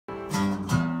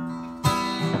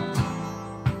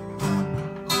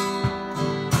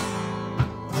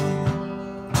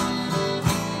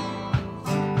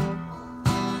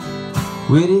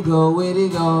Where'd he go, where'd he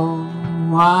go?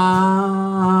 Ah,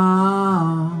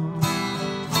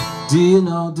 do you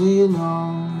know, do you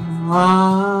know?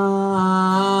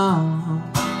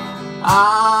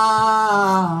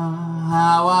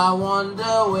 How I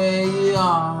wonder where you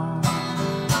are.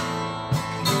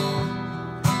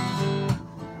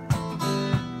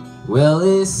 Well,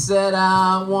 he set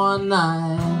out one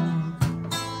night,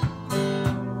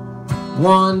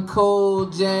 one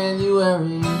cold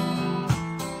January,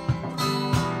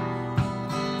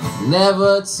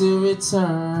 never to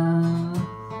return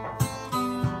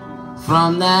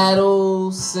from that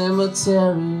old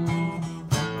cemetery.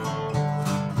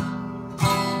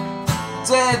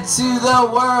 Dead to the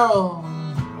world,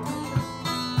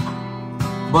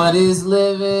 but he's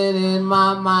living in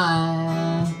my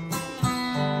mind,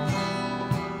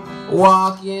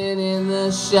 walking in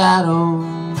the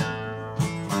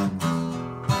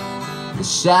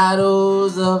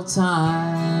shadows of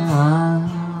time.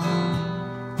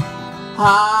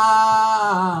 How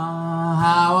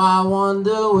I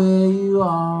wonder where you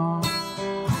are.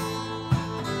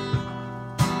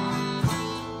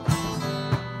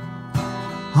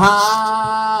 How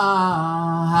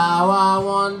I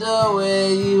wonder where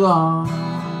you are.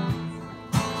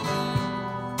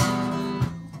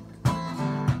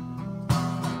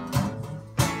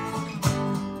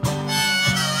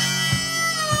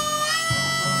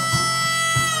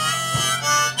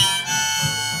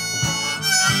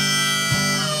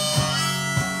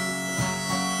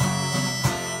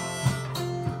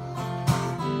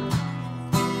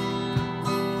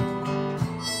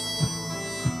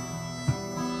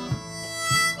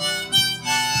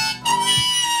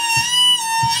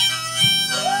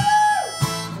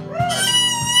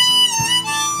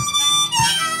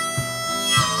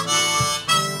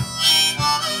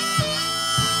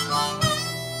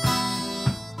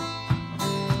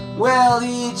 Well,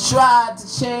 he tried to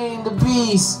chain the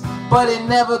beast, but he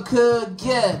never could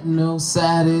get no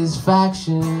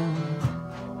satisfaction.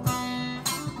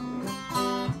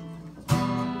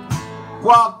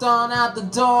 Walked on out the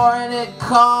door and it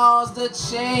caused a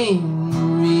chain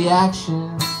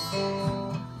reaction.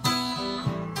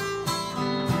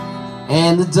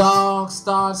 And the dog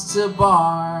starts to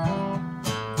bark,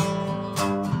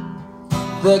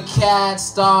 the cat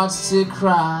starts to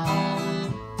cry.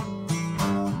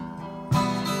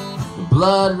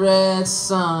 Blood red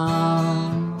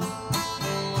sun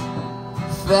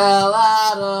fell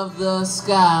out of the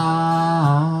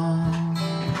sky.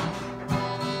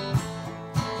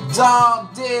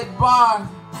 Dog did bark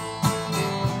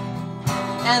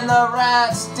and the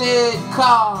rats did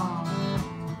caw.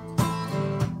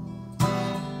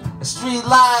 A street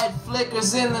light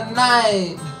flickers in the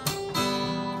night,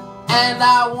 and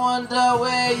I wonder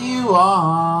where you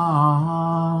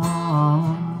are.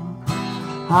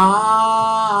 How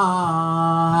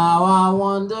I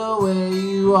wonder where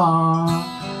you are.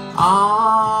 How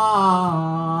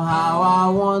I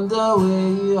wonder where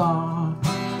you are.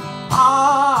 I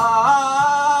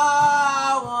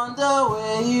wonder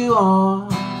where you are.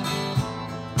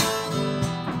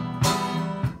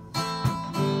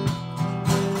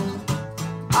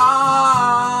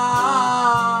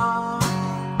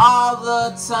 All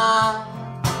the time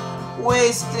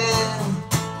wasted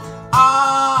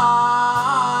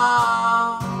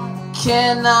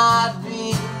cannot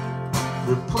be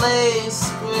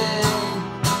replaced with